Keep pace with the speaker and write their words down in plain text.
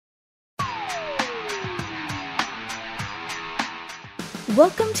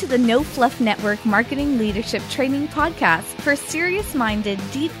Welcome to the No Fluff Network Marketing Leadership Training Podcast for serious-minded,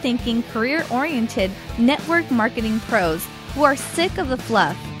 deep-thinking, career-oriented network marketing pros who are sick of the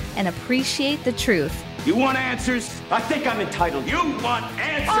fluff and appreciate the truth. You want answers? I think I'm entitled. You want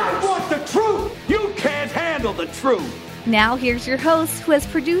answers? I want the truth! You can't handle the truth! Now here's your host who has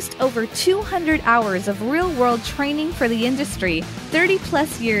produced over 200 hours of real-world training for the industry,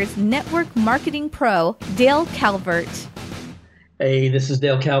 30-plus years network marketing pro, Dale Calvert. Hey, this is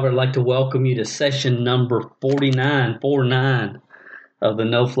Dale Calvert. I'd like to welcome you to session number 49 of the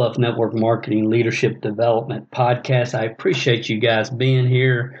No Fluff Network Marketing Leadership Development Podcast. I appreciate you guys being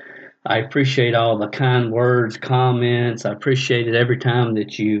here. I appreciate all the kind words, comments. I appreciate it every time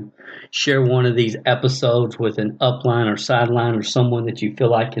that you share one of these episodes with an upline or sideline or someone that you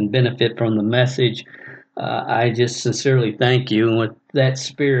feel like can benefit from the message. I just sincerely thank you. And with that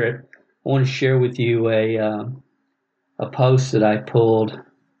spirit, I want to share with you a post that I pulled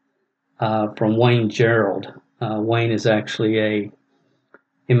from Wayne Gerald. Wayne is actually a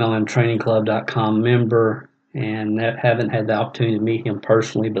MLMtrainingclub.com member, and haven't had the opportunity to meet him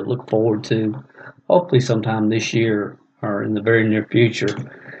personally, but look forward to hopefully sometime this year or in the very near future.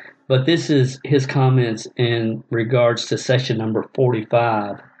 But this is his comments in regards to session number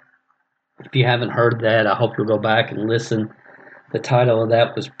 45. If you haven't heard that, I hope you'll go back and listen. The title of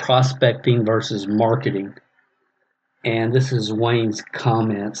that was Prospecting versus Marketing. And this is Wayne's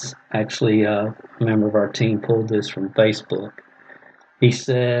comments. Actually, a member of our team pulled this from Facebook. He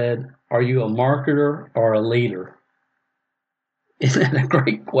said, "Are you a marketer or a leader?" Isn't that a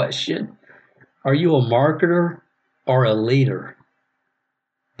great question? Are you a marketer or a leader?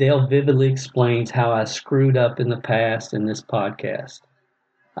 Dale vividly explains how I screwed up in the past in this podcast.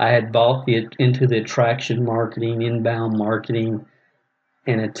 I had bought into the attraction marketing, inbound marketing,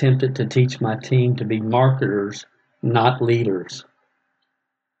 and attempted to teach my team to be marketers, not leaders.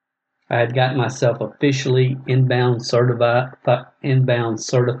 I had gotten myself officially inbound certified by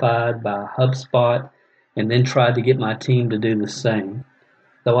HubSpot and then tried to get my team to do the same.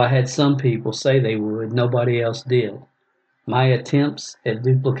 Though I had some people say they would, nobody else did. My attempts at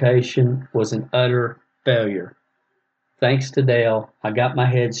duplication was an utter failure. Thanks to Dale, I got my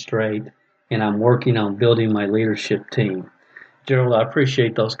head straight and I'm working on building my leadership team. Gerald, I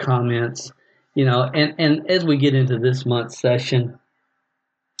appreciate those comments. You know, and as we get into this month's session,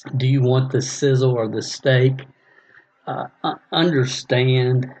 do you want the sizzle or the steak?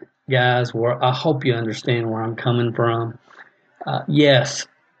 Understand, guys, where I hope you understand where I'm coming from. Yes,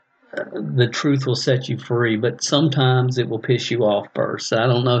 the truth will set you free, but sometimes it will piss you off first. I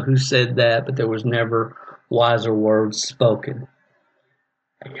don't know who said that, but there was never wiser words spoken.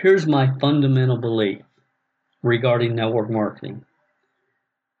 Here's my fundamental belief regarding network marketing,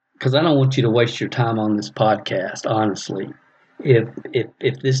 because I don't want you to waste your time on this podcast, honestly.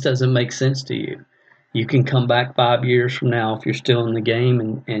 If this doesn't make sense to you, you can come back 5 years from now if you're still in the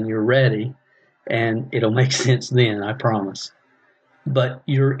game and you're ready, and it'll make sense then, I promise. But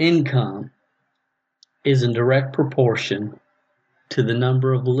your income is in direct proportion to the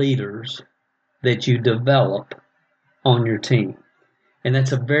number of leaders that you develop on your team. And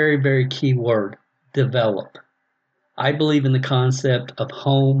that's a very, very key word, develop. I believe in the concept of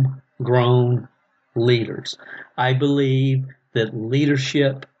homegrown leaders. I believe that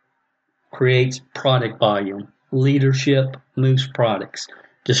leadership creates product volume. Leadership moves products.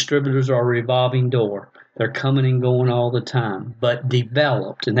 Distributors are a revolving door. They're coming and going all the time. But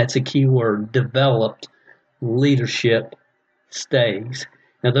developed, and that's a key word, developed leadership stays.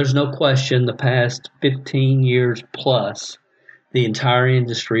 Now, there's no question the past 15 years plus, the entire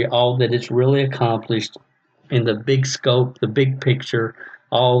industry, all that it's really accomplished in the big scope, the big picture,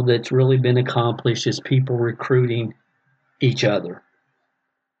 all that's really been accomplished is people recruiting each other.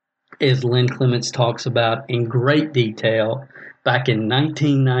 As Lynn Clements talks about in great detail back in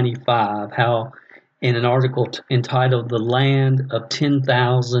 1995, how in an article entitled The Land of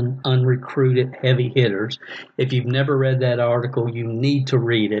 10,000 Unrecruited Heavy Hitters. If you've never read that article, you need to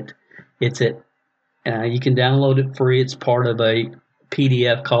read it. It's at you can download it free. It's part of a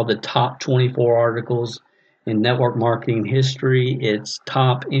PDF called the Top 24 Articles in Network Marketing History. It's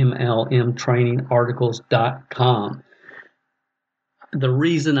topmlmtrainingarticles.com. The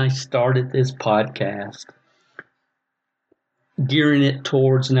reason I started this podcast, gearing it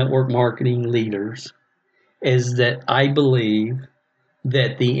towards network marketing leaders, is that I believe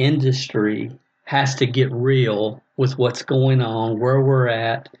that the industry has to get real with what's going on, where we're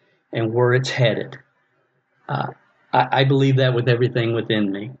at, and where it's headed. I believe that with everything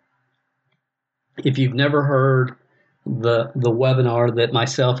within me. If you've never heard the webinar that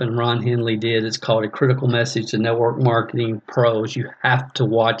myself and Ron Henley did. It's called A Critical Message to Network Marketing Pros. You have to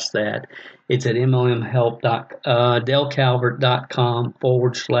watch that. It's at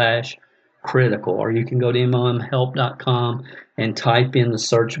DaleCalvert.com/critical, or you can go to MLMhelp.com and type in the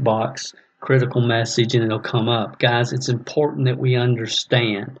search box critical message and it'll come up. Guys, it's important that we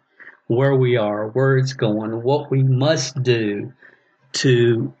understand where we are, where it's going, what we must do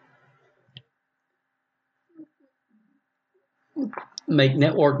to make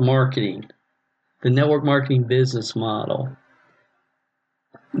network marketing, the network marketing business model,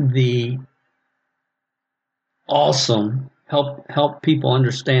 the awesome, help people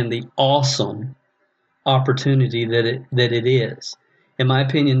understand the awesome opportunity that it is. In my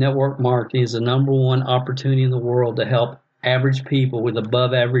opinion, network marketing is the number one opportunity in the world to help average people with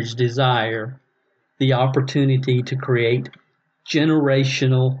above average desire the opportunity to create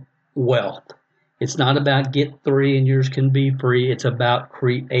generational wealth. It's not about get three and yours can be free. It's about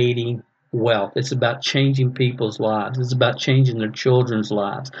creating wealth. It's about changing people's lives. It's about changing their children's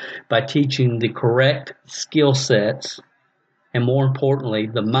lives by teaching the correct skill sets and, more importantly,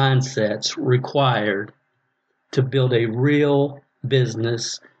 the mindsets required to build a real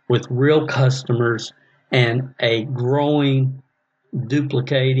business with real customers and a growing,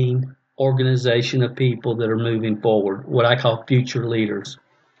 duplicating organization of people that are moving forward, what I call future leaders.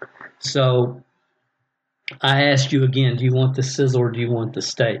 So I ask you again, do you want the sizzle or do you want the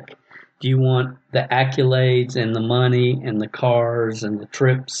steak? Do you want the accolades and the money and the cars and the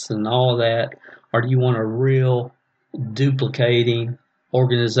trips and all that? Or do you want a real duplicating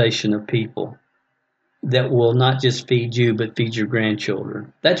organization of people that will not just feed you but feed your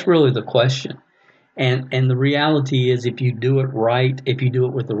grandchildren? That's really the question. And the reality is, if you do it right, if you do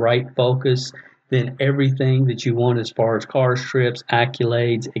it with the right focus, then everything that you want as far as cars, trips,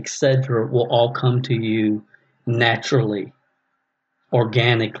 accolades, etc., will all come to you naturally,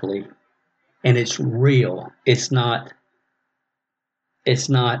 organically, and it's real. It's not,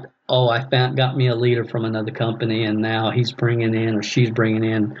 oh, got me a leader from another company and now he's bringing in or she's bringing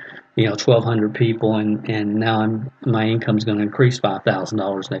in, 1,200 people and now my income's going to increase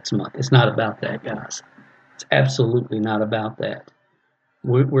 $5,000 next month. It's not about that, guys. It's absolutely not about that.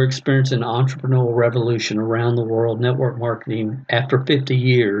 We're experiencing an entrepreneurial revolution around the world, network marketing. After 50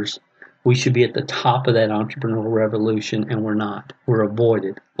 years, we should be at the top of that entrepreneurial revolution, and we're not. We're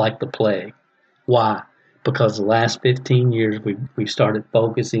avoided like the plague. Why? Because the last 15 years, we've started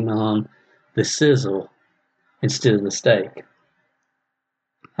focusing on the sizzle instead of the steak.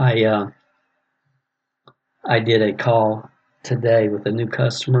 I did a call today with a new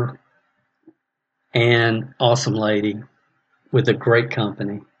customer, and awesome lady with a great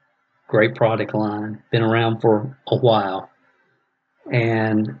company, great product line, been around for a while.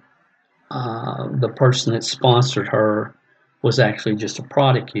 And the person that sponsored her was actually just a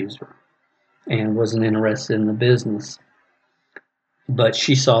product user and wasn't interested in the business. But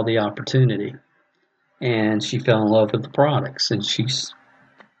she saw the opportunity and she fell in love with the products, and she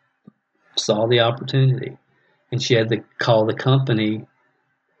saw the opportunity, and she had to call the company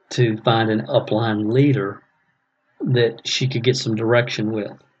to find an upline leader that she could get some direction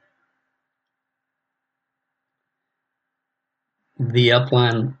with. The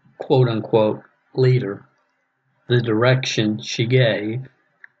upline, quote unquote, leader, the direction she gave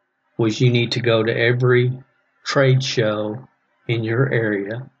was, you need to go to every trade show in your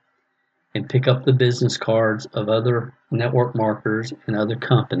area and pick up the business cards of other network marketers and other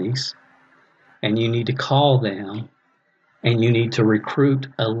companies, and you need to call them, and you need to recruit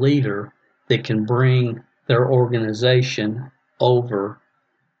a leader that can bring their organization over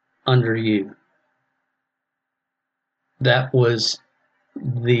under you. That was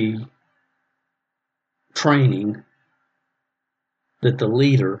the training that the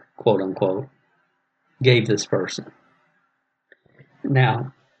leader, quote unquote, gave this person.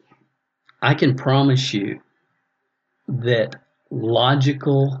 Now, I can promise you that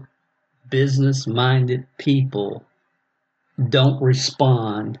logical, business-minded people don't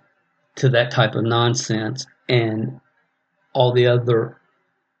respond to that type of nonsense and all the other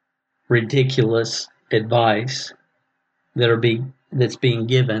ridiculous advice that's being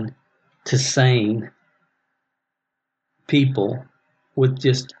given to sane people with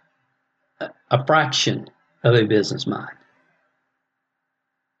just a fraction of a business mind.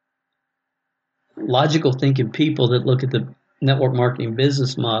 Logical thinking people that look at the network marketing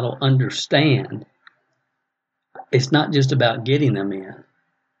business model understand it's not just about getting them in.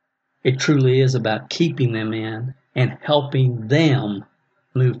 It truly is about keeping them in and helping them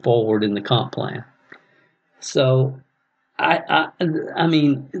move forward in the comp plan. So I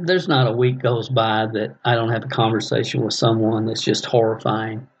mean, there's not a week goes by that I don't have a conversation with someone that's just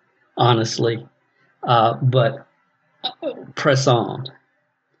horrifying, honestly. But press on,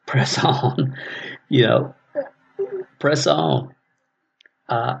 press on, you know, press on.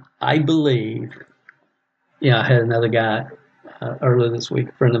 I believe, I had another guy earlier this week,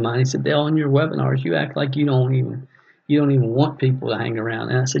 a friend of mine. He said, "Dale, on your webinars, you act like you don't even want people to hang around."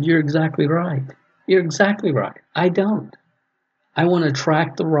 And I said, "You're exactly right. You're exactly right. I don't. I want to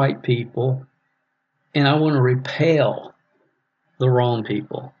attract the right people, and I want to repel the wrong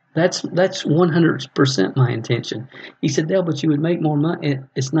people. That's 100% my intention." He said, "Dale, but you would make more money."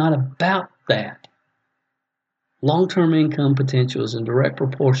 It's not about that. Long-term income potential is in direct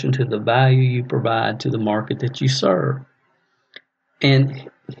proportion to the value you provide to the market that you serve. And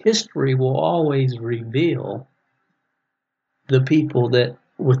history will always reveal the people that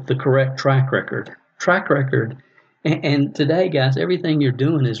with the correct track record. And today, guys, everything you're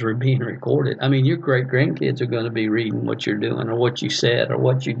doing is being recorded. I mean, your great-grandkids are going to be reading what you're doing or what you said or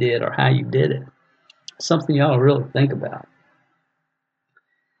what you did or how you did it. Something you ought to really think about.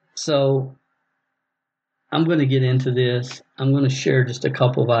 So I'm going to get into this. I'm going to share just a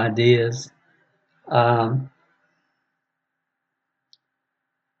couple of ideas.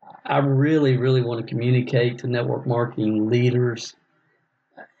 I really, really want to communicate to network marketing leaders.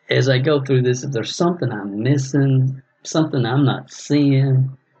 As I go through this, if there's something I'm missing, something I'm not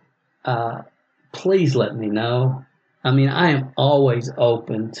seeing, please let me know. I mean, I am always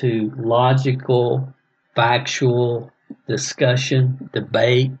open to logical, factual discussion,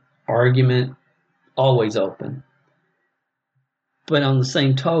 debate, argument, always open. But on the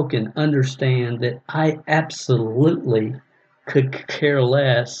same token, understand that I absolutely could care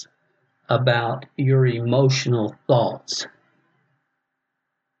less about your emotional thoughts,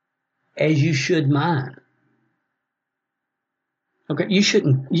 as you should mine. Okay, you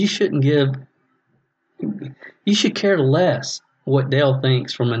should care less what Dale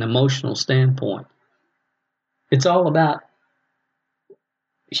thinks from an emotional standpoint. It's all about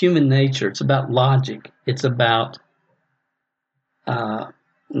human nature. It's about logic. It's about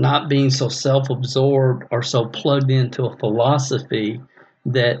not being so self-absorbed or so plugged into a philosophy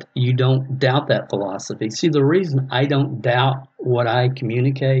that you don't doubt that philosophy. See, the reason I don't doubt what I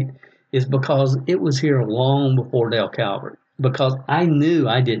communicate is because it was here long before Dale Calvert. Because I knew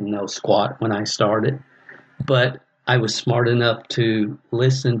I didn't know squat when I started, but I was smart enough to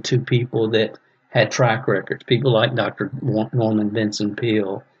listen to people that had track records, people like Dr. Norman Vincent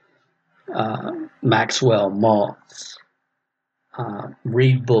Peale, Maxwell Maltz,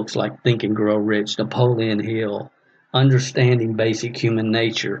 read books like Think and Grow Rich, Napoleon Hill, understanding basic human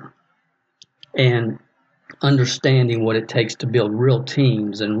nature, and understanding what it takes to build real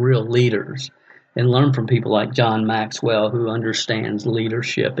teams and real leaders, and learn from people like John Maxwell, who understands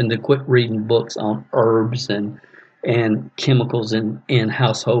leadership, and to quit reading books on herbs and chemicals in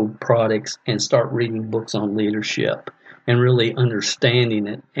household products and start reading books on leadership and really understanding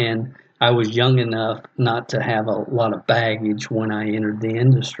it. And I was young enough not to have a lot of baggage when I entered the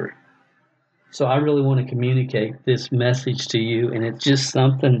industry. So I really want to communicate this message to you, and it's just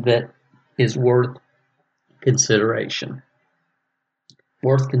something that is worth consideration.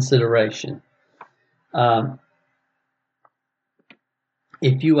 Worth consideration.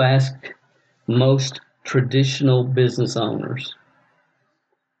 If you ask most traditional business owners,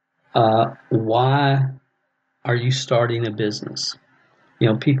 why are you starting a business? You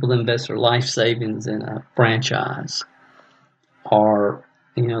know, people invest their life savings in a franchise, or,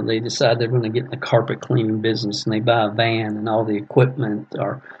 you know, they decide they're going to get in the carpet cleaning business and they buy a van and all the equipment,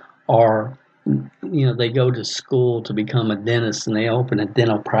 or you know, they go to school to become a dentist and they open a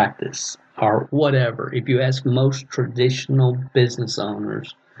dental practice, or whatever. If you ask most traditional business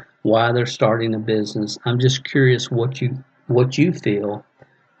owners why they're starting a business, I'm just curious what you feel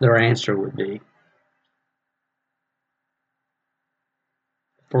their answer would be.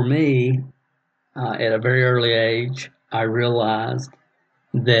 For me, at a very early age, I realized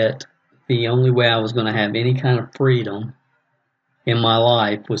that the only way I was going to have any kind of freedom in my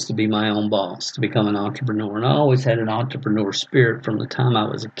life was to be my own boss, to become an entrepreneur. And I always had an entrepreneur spirit from the time I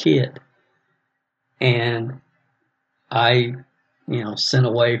was a kid. And I, sent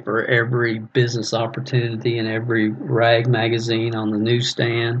away for every business opportunity and every rag magazine on the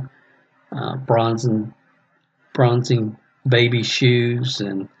newsstand, bronzing baby shoes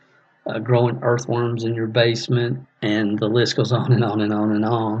and growing earthworms in your basement, and the list goes on and on and on and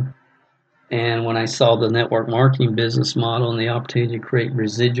on. And when I saw the network marketing business model and the opportunity to create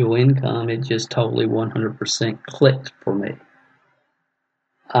residual income, it just totally 100% clicked for me.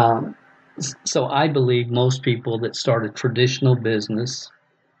 So I believe most people that start a traditional business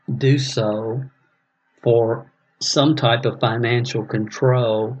do so for some type of financial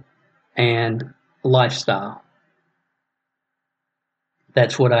control and lifestyle.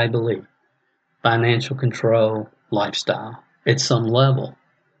 That's what I believe. Financial control, lifestyle at some level.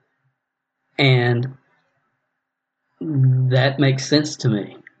 And that makes sense to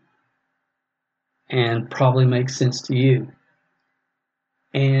me and probably makes sense to you.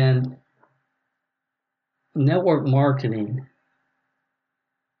 And network marketing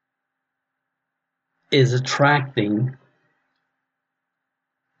is attracting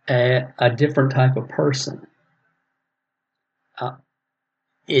a different type of person.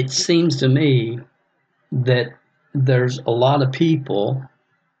 It seems to me that there's a lot of people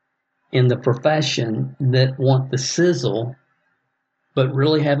in the profession that want the sizzle, but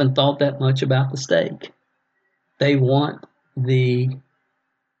really haven't thought that much about the steak. They want the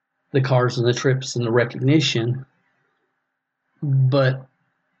cars and the trips and the recognition, but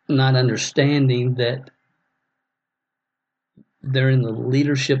not understanding that they're in the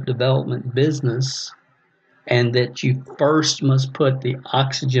leadership development business and that you first must put the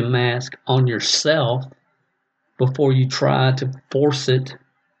oxygen mask on yourself before you try to force it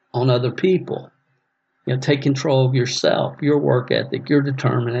on other people. Take control of yourself, your work ethic, your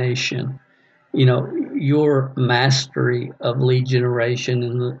determination, your mastery of lead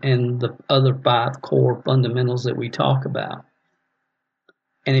generation and the other 5 core fundamentals that we talk about.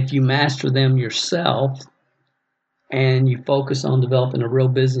 And if you master them yourself and you focus on developing a real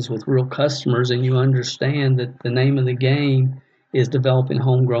business with real customers and you understand that the name of the game is developing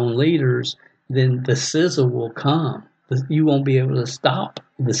homegrown leaders, then the sizzle will come. You won't be able to stop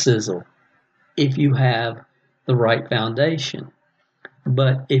the sizzle if you have the right foundation.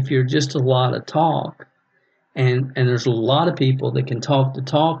 But if you're just a lot of talk, and there's a lot of people that can talk the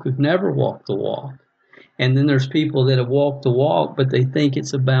talk who've never walked the walk. And then there's people that have walked the walk, but they think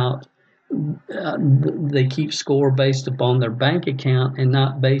it's about, they keep score based upon their bank account and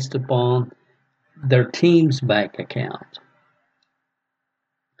not based upon their team's bank account.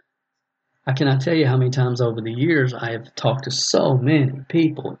 I cannot tell you how many times over the years I have talked to so many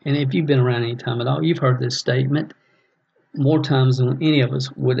people. And if you've been around any time at all, you've heard this statement more times than any of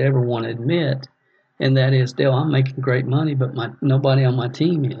us would ever want to admit. And that is, Dale, I'm making great money, but nobody on my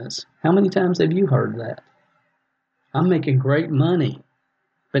team is. How many times have you heard that? I'm making great money,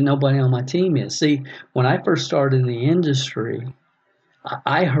 but nobody on my team is. See, when I first started in the industry,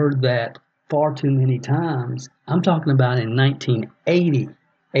 I heard that far too many times. I'm talking about in 1980,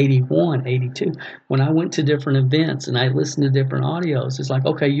 81, 82. When I went to different events and I listened to different audios, it's like,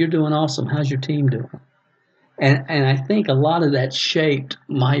 okay, you're doing awesome. How's your team doing? And I think a lot of that shaped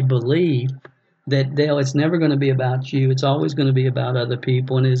my belief that, Dale, it's never going to be about you. It's always going to be about other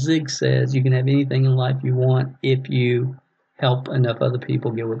people. And as Zig says, you can have anything in life you want if you help enough other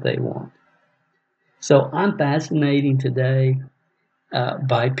people get what they want. So I'm fascinating today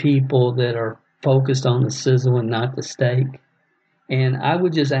by people that are focused on the sizzle and not the steak. And I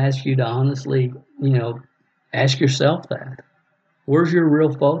would just ask you to honestly, ask yourself that. Where's your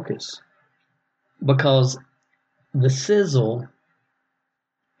real focus? Because the sizzle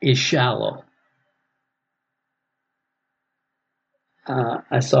is shallow.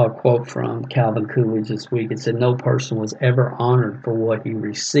 I saw a quote from Calvin Coolidge this week. It said, "No person was ever honored for what he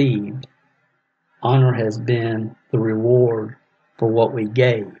received. Honor has been the reward for what we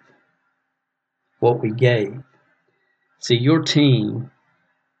gave." What we gave. See, your team,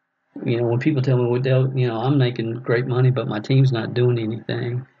 when people tell me, well, Dale, I'm making great money, but my team's not doing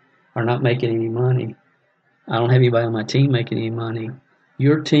anything or not making any money. I don't have anybody on my team making any money.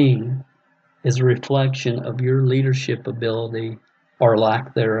 Your team is a reflection of your leadership ability or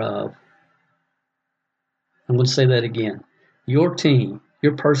lack thereof. I'm going to say that again. Your team,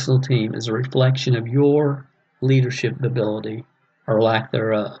 your personal team, is a reflection of your leadership ability or lack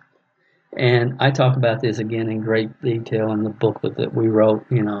thereof. And I talk about this again in great detail in the booklet that we wrote,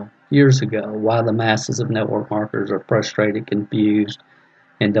 years ago, Why the Masses of Network Marketers Are Frustrated, Confused,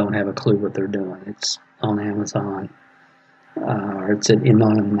 and Don't Have a Clue What They're Doing. It's on Amazon, or it's at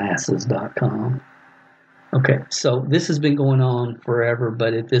imonmasses.com. Okay, so this has been going on forever,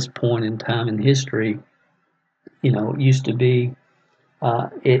 but at this point in time in history, it used to be,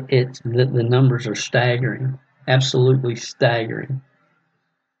 the numbers are staggering, absolutely staggering.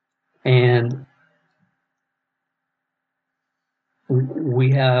 And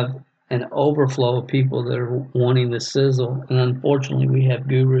we have an overflow of people that are wanting the sizzle, and unfortunately we have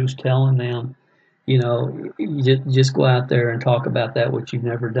gurus telling them, you just go out there and talk about that which you've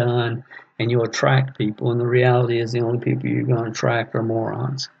never done, and you'll attract people. And the reality is the only people you're going to attract are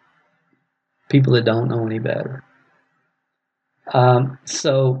morons. people that don't know any better.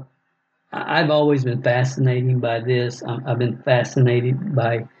 So I've always been fascinated by this. I've been fascinated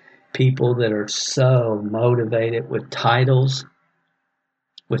by people that are so motivated with titles.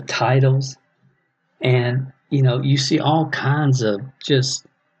 And, you see all kinds of just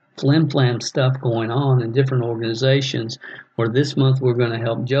flim-flam stuff going on in different organizations where this month we're going to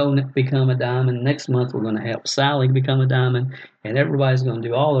help Joe become a diamond, next month we're going to help Sally become a diamond, and everybody's going to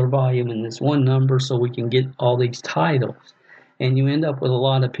do all their volume in this one number so we can get all these titles. And you end up with a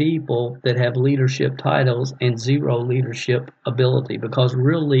lot of people that have leadership titles and zero leadership ability, because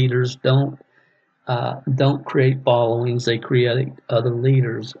real leaders don't create followings, they create other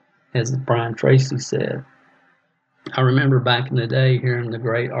leaders, as Brian Tracy said. I remember back in the day hearing the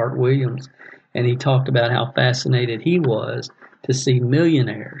great Art Williams, and he talked about how fascinated he was to see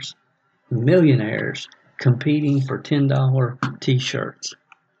millionaires competing for $10 T-shirts.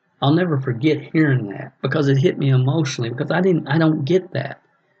 I'll never forget hearing that, because it hit me emotionally, because I don't get that.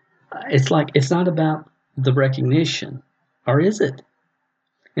 It's like, it's not about the recognition, or is it?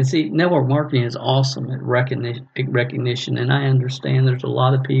 And see, network marketing is awesome at recognition, and I understand there's a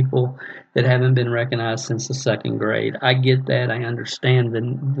lot of people that haven't been recognized since the second grade. I get that. I understand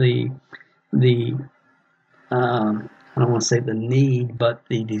the I don't want to say the need, but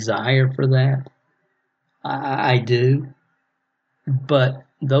the desire for that. I do. But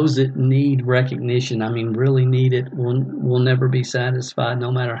those that need recognition, really need it, will never be satisfied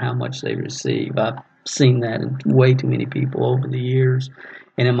no matter how much they receive. I've seen that in way too many people over the years.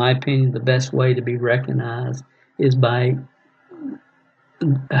 And in my opinion, the best way to be recognized is by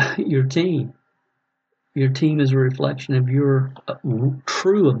your team. Your team is a reflection of your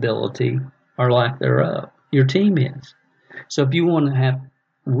true ability or lack thereof. Your team is. So if you want to have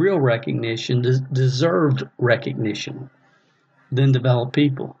real recognition, deserved recognition, then develop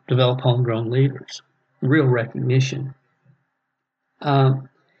people, develop homegrown leaders, real recognition. I've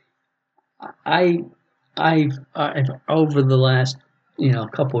over the last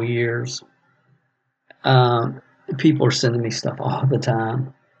couple of years, people are sending me stuff all the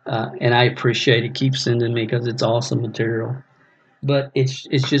time, and I appreciate it. Keep sending me, because it's awesome material. But it's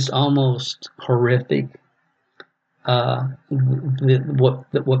just almost horrific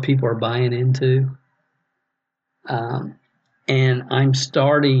what people are buying into, and I'm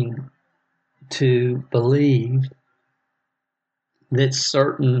starting to believe that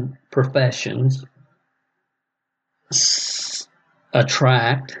certain professions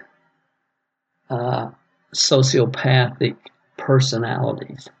attract sociopathic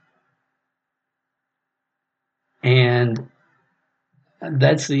personalities. And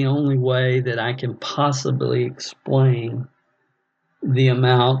that's the only way that I can possibly explain the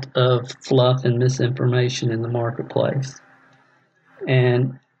amount of fluff and misinformation in the marketplace.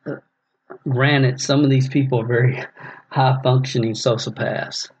 And granted, some of these people are very high-functioning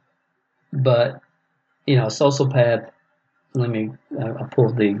sociopaths. But, sociopath, I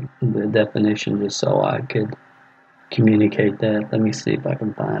pulled the definition just so I could communicate that. Let me see if I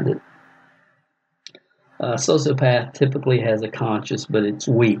can find it. Sociopath typically has a conscience, but it's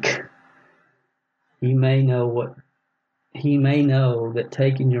weak. He may know that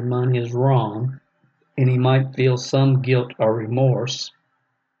taking your money is wrong, and he might feel some guilt or remorse,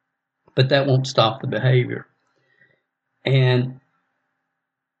 but that won't stop the behavior. And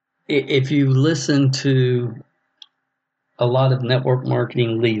if you listen to a lot of network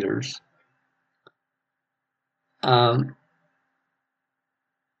marketing leaders, and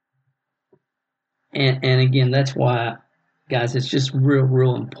again, that's why, guys, it's just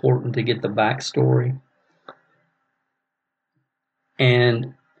real important to get the backstory.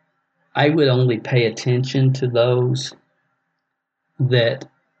 And I would only pay attention to those that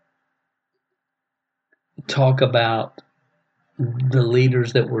talk about the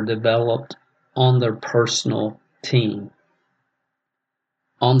leaders that were developed on their personal team.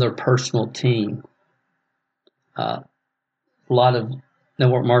 A lot of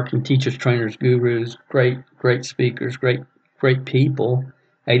network marketing teachers, trainers, gurus, great speakers, great people.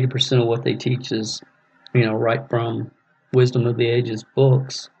 80% of what they teach is, right from Wisdom of the Ages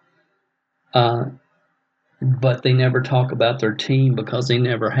books. But they never talk about their team because they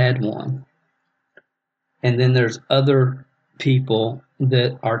never had one. And then there's other people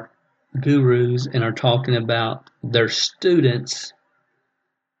that are gurus and are talking about their students,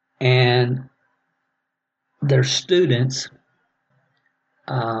 and their students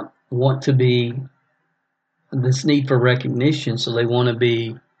want to be this need for recognition, so they want to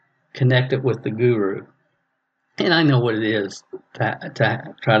be connected with the guru. And I know what it is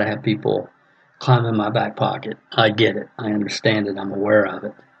to try to have people climb in my back pocket. I get it. I understand it. I'm aware of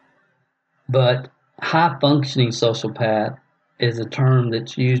it. But high functioning sociopath is a term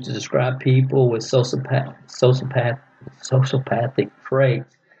that's used to describe people with sociopathic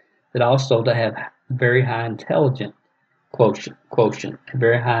traits that also to have very high intelligence quotient, a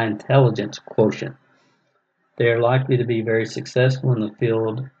very high intelligence quotient. They are likely to be very successful in their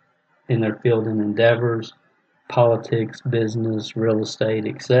field and endeavors, politics, business, real estate,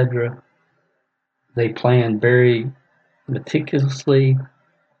 etc. They plan very meticulously,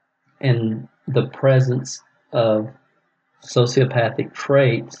 and the presence of sociopathic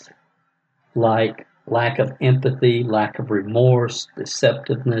traits like lack of empathy, lack of remorse,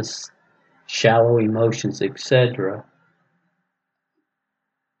 deceptiveness, shallow emotions, etc.,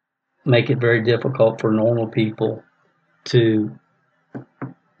 make it very difficult for normal people to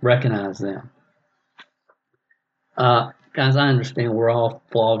recognize them. Guys, I understand we're all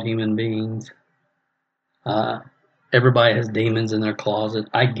flawed human beings. Everybody has demons in their closet.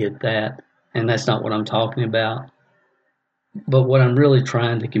 I get that, and that's not what I'm talking about. But what I'm really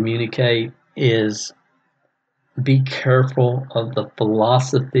trying to communicate is be careful of the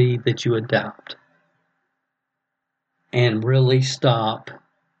philosophy that you adopt, and really stop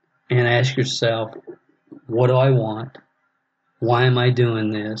and ask yourself, what do I want? Why am I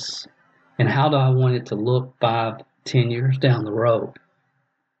doing this? And how do I want it to look 5, 10 years down the road?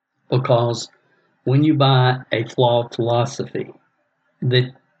 Because when you buy a flawed philosophy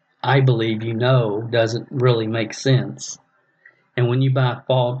that I believe doesn't really make sense, and when you buy a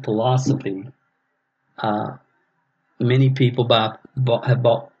flawed philosophy, many people have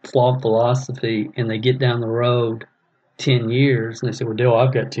bought flawed philosophy, and they get down the road 10 years, and they say, well, Dale,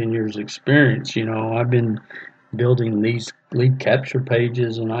 I've got 10 years experience. I've been building these lead capture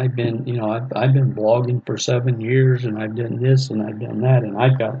pages, and I've been blogging for 7 years, and I've done this and I've done that, and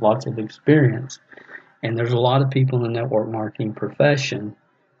I've got lots of experience. And there's a lot of people in the network marketing profession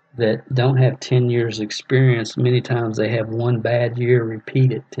that don't have 10 years experience. Many times they have one bad year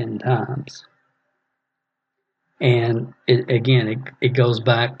repeated 10 times. And it goes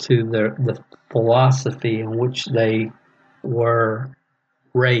back to the philosophy in which they were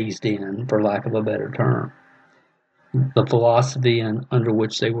raised in, for lack of a better term. The philosophy under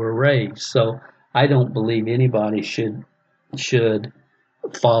which they were raised. So I don't believe anybody should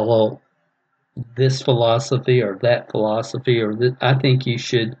follow this philosophy or that philosophy I think you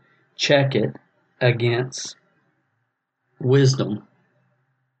should check it against wisdom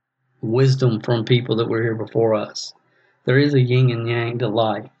from people that were here before us. There is a yin and yang to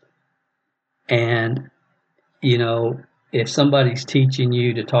life. And, if somebody's teaching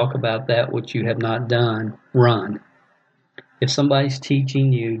you to talk about that which you have not done, run. If somebody's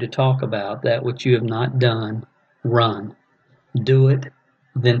teaching you to talk about that which you have not done, run. Do it,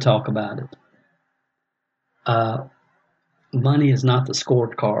 then talk about it. Money is not the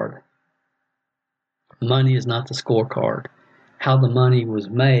scorecard. Money is not the scorecard. How the money was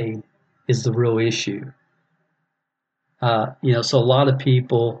made is the real issue. So a lot of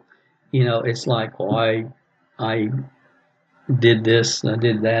people, it's like, well, I did this, I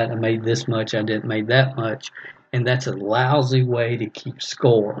did that, I made this much, I didn't make that much. And that's a lousy way to keep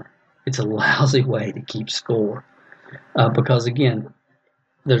score. It's a lousy way to keep score. Because again,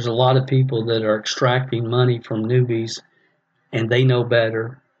 there's a lot of people that are extracting money from newbies, and they know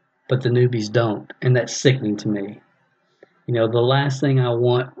better, but the newbies don't. And that's sickening to me. The last thing I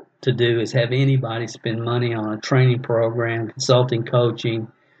want to do is have anybody spend money on a training program, consulting,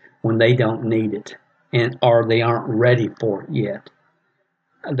 coaching, when they don't need it, or they aren't ready for it yet.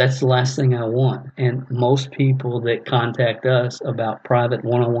 That's the last thing I want. And most people that contact us about private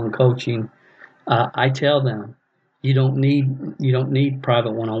one-on-one coaching, I tell them, you don't need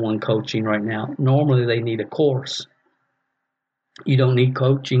private one-on-one coaching right now. Normally they need a course. You don't need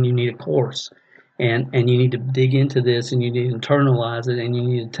coaching, you need a course. And you need to dig into this, and you need to internalize it, and you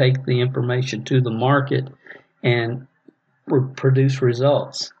need to take the information to the market and produce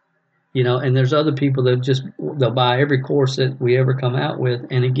results. And there's other people that they'll buy every course that we ever come out with.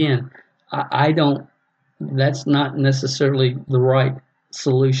 And again, that's not necessarily the right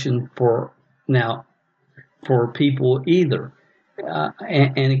solution for people either.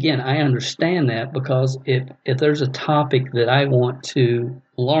 And again, I understand that, because if there's a topic that I want to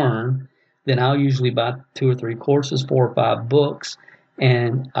learn, then I'll usually buy 2 or 3 courses, 4 or 5 books,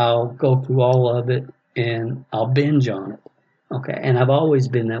 and I'll go through all of it, and I'll binge on it. Okay, and I've always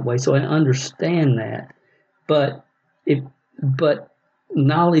been that way, so I understand that. But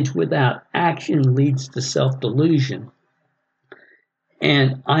knowledge without action leads to self-delusion.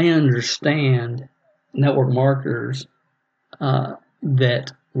 And I understand network marketers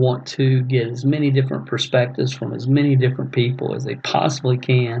that want to get as many different perspectives from as many different people as they possibly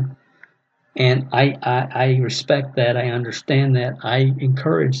can And I respect that. I understand that. I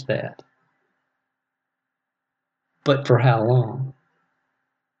encourage that. But for how long?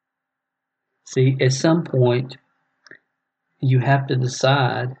 See, at some point, you have to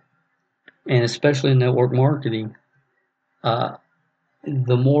decide, and especially in network marketing, the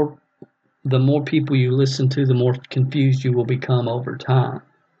more people you listen to, the more confused you will become over time.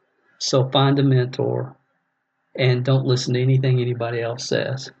 So find a mentor and don't listen to anything anybody else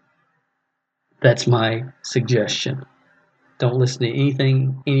says. That's my suggestion. Don't listen to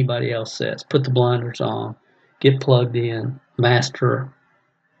anything anybody else says. Put the blinders on. Get plugged in. Master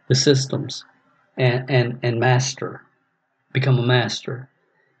the systems and master. Become a master.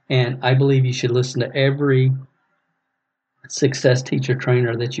 And I believe you should listen to every success teacher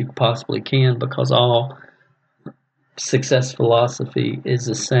trainer that you possibly can, because all success philosophy is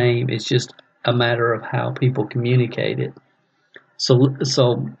the same. It's just a matter of how people communicate it. So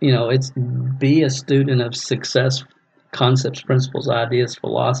it's be a student of success concepts, principles, ideas,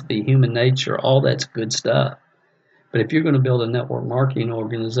 philosophy, human nature. All that's good stuff. But if you're going to build a network marketing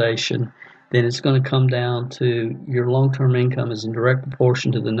organization, then it's going to come down to your long-term income is in direct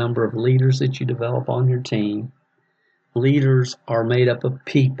proportion to the number of leaders that you develop on your team. Leaders are made up of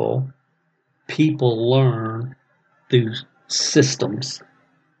people. People learn through systems.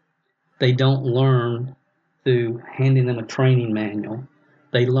 They don't learn through handing them a training manual.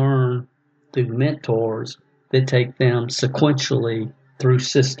 They learn through mentors that take them sequentially through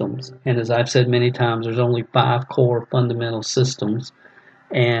systems. And as I've said many times, there's only 5 core fundamental systems,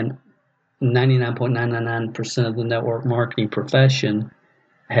 and 99.999% of the network marketing profession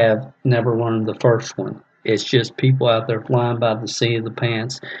have never learned the first one. It's just people out there flying by the seat of the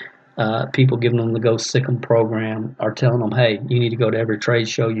pants. People giving them the Go Sick 'em program are telling them, hey, you need to go to every trade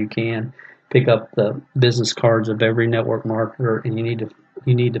show you can, pick up the business cards of every network marketer, and you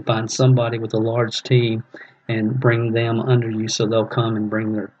need to find somebody with a large team and bring them under you so they'll come and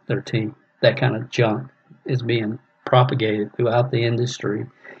bring their team. That kind of junk is being propagated throughout the industry,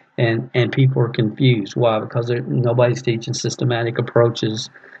 and people are confused. Why? Because nobody's teaching systematic approaches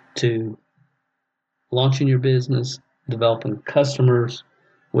to launching your business, developing customers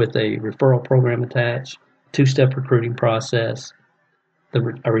with a referral program attached, 2-step recruiting process,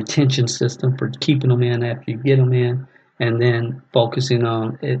 a retention system for keeping them in after you get them in, and then focusing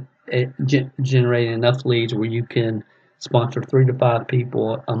on generating enough leads where you can sponsor 3 to 5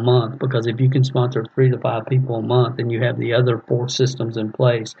 people a month. Because if you can sponsor 3 to 5 people a month and you have the other 4 systems in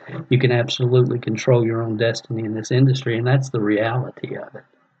place, you can absolutely control your own destiny in this industry, and that's the reality of it.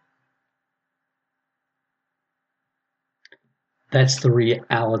 That's the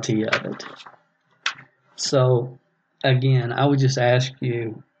reality of it. So, again, I would just ask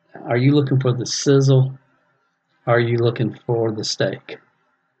you, are you looking for the sizzle? Are you looking for the steak?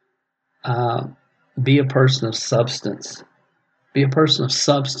 Be a person of substance. Be a person of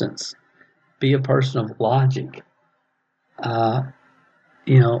substance. Be a person of logic. Because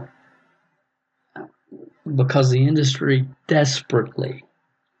the industry desperately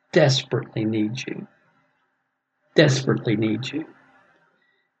needs you. Desperately needs you.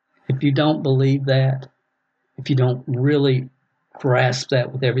 If you don't believe that, if you don't really grasp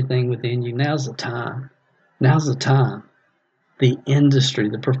that with everything within you, now's the time. Now's the time. The industry,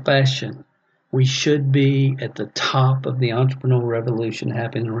 the profession, we should be at the top of the entrepreneurial revolution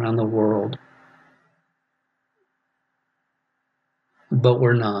happening around the world. But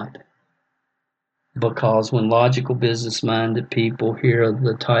we're not. Because when logical, business-minded people hear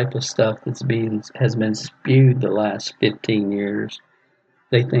the type of stuff has been spewed the last 15 years,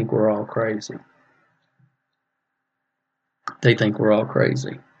 they think we're all crazy. They think we're all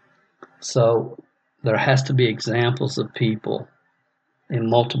crazy. So there has to be examples of people in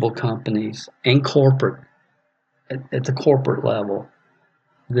multiple companies and corporate, at the corporate level,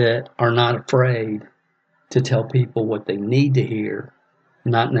 that are not afraid to tell people what they need to hear,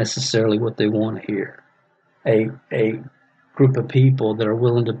 not necessarily what they want to hear. A group of people that are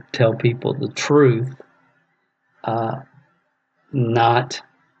willing to tell people the truth, not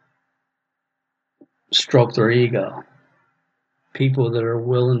stroke their ego. People that are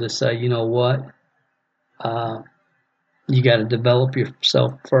willing to say, you know what, you got to develop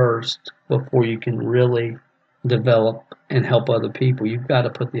yourself first before you can really develop and help other people. You've got to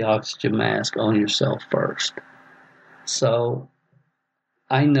put the oxygen mask on yourself first. So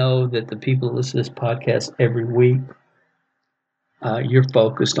I know that the people that listen to this podcast every week, you're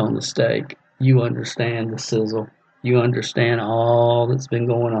focused on the steak. You understand the sizzle. You understand all that's been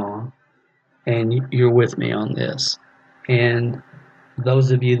going on. And you're with me on this. And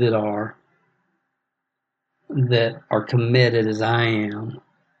those of you that are committed as I am,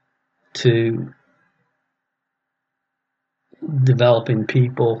 to developing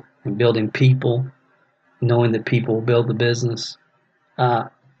people and building people, knowing that people will build the business. I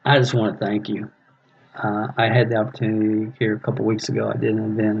just want to thank you. I had the opportunity here a couple of weeks ago. I did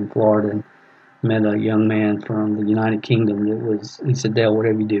an event in Florida and met a young man from the United Kingdom he said, Dale,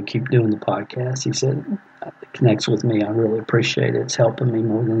 whatever you do, keep doing the podcast. He said, it connects with me. I really appreciate it. It's helping me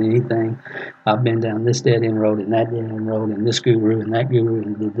more than anything. I've been down this dead end road and that dead end road and this guru and that guru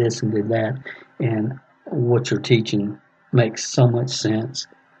and did this and did that. And what you're teaching makes so much sense.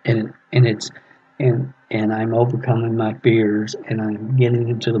 And I'm overcoming my fears and I'm getting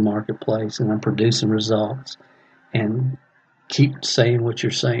into the marketplace and I'm producing results. And keep saying what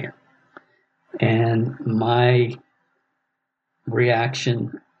you're saying. And my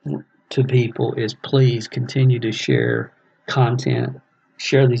reaction to people is please continue to share content,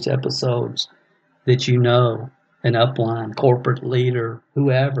 share these episodes that you know an upline, corporate leader,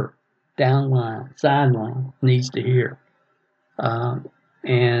 whoever, downline, sideline needs to hear.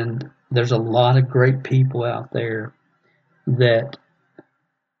 And there's a lot of great people out there that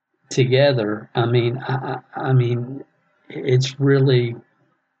together, I mean, it's really,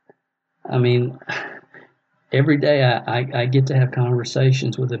 every day I get to have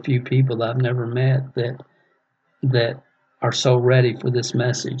conversations with a few people that I've never met that are so ready for this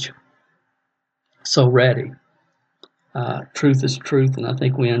message. So ready. Truth is truth, and I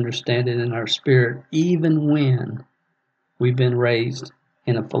think we understand it in our spirit, even when we've been raised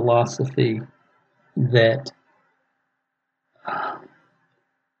in a philosophy that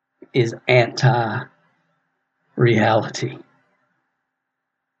is anti-reality.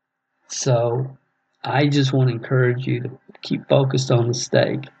 So I just want to encourage you to keep focused on the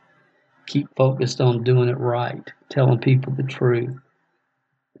stake. Keep focused on doing it right, telling people the truth,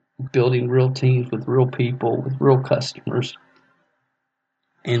 building real teams with real people, with real customers.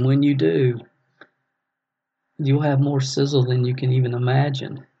 And when you do, you'll have more sizzle than you can even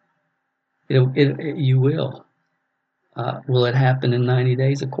imagine. You will. Will it happen in 90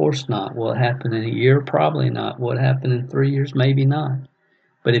 days? Of course not. Will it happen in a year? Probably not. Will it happen in 3 years? Maybe not.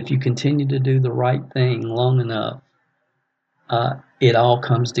 But if you continue to do the right thing long enough, it all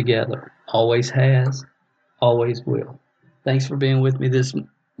comes together. Always has, always will. Thanks for being with me this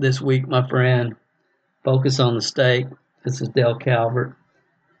week, my friend. Focus on the stake. This is Dale Calvert.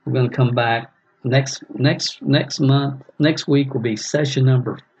 We're going to come back next month. Next week will be session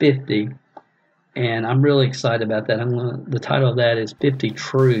number 50, and I'm really excited about that. The title of that is 50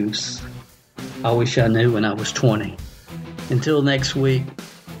 Truths I Wish I Knew When I Was 20. Until next week,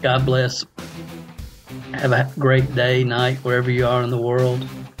 God bless. Have a great day, night, wherever you are in the world,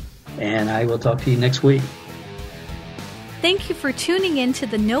 and I will talk to you next week. Thank you for tuning in to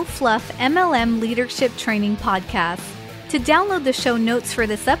the No Fluff MLM Leadership Training Podcast. To download the show notes for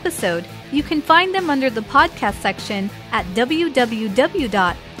this episode, you can find them under the podcast section at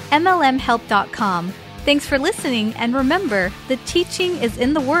www.mlmhelp.com. Thanks for listening, and remember, the teaching is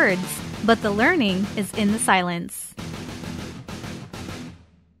in the words, but the learning is in the silence.